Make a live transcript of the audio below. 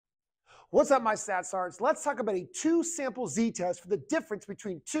What's up, my stats sergeants? Let's talk about a two-sample z-test for the difference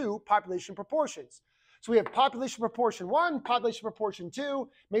between two population proportions. So we have population proportion 1, population proportion 2.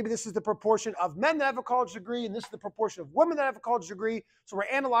 Maybe this is the proportion of men that have a college degree, and this is the proportion of women that have a college degree. So we're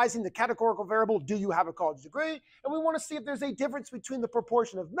analyzing the categorical variable, do you have a college degree? And we want to see if there's a difference between the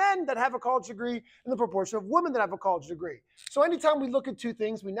proportion of men that have a college degree and the proportion of women that have a college degree. So anytime we look at two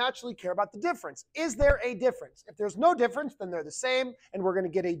things, we naturally care about the difference. Is there a difference? If there's no difference, then they're the same, and we're going to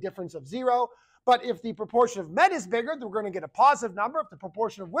get a difference of 0. But if the proportion of men is bigger, then we're going to get a positive number. If the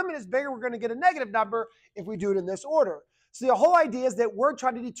proportion of women is bigger, we're going to get a negative number if we do it in this order. So the whole idea is that we're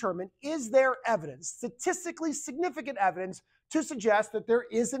trying to determine, is there evidence, statistically significant evidence, to suggest that there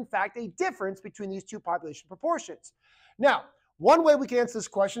is in fact a difference between these two population proportions. Now, one way we can answer this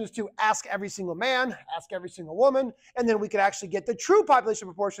question is to ask every single man, ask every single woman, and then we can actually get the true population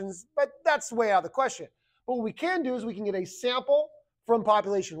proportions, but that's way out of the question. But what we can do is we can get a sample from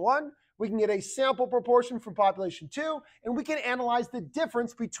population 1, we can get a sample proportion from population 2, and we can analyze the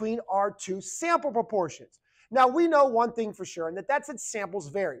difference between our two sample proportions. Now, we know one thing for sure, and that's that samples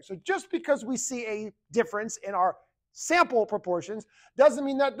vary. So just because we see a difference in our sample proportions doesn't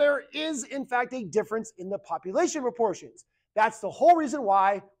mean that there is, in fact, a difference in the population proportions. That's the whole reason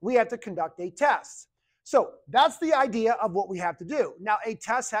why we have to conduct a test. So that's the idea of what we have to do. Now, a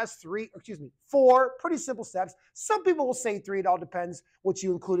test has 4 pretty simple steps. Some people will say 3. It all depends what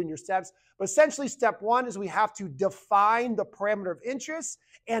you include in your steps. But essentially, step 1 is we have to define the parameter of interest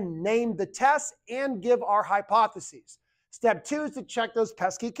and name the test and give our hypotheses. Step 2 is to check those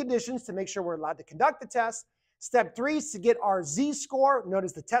pesky conditions to make sure we're allowed to conduct the test. Step 3 is to get our z-score, known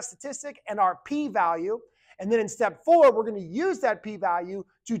as the test statistic, and our p-value. And then in step 4, we're going to use that p-value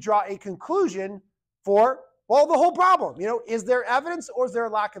to draw a conclusion for, well, the whole problem. Is there evidence or is there a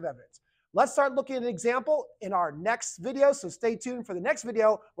lack of evidence? Let's start looking at an example in our next video. So stay tuned for the next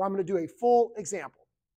video where I'm going to do a full example.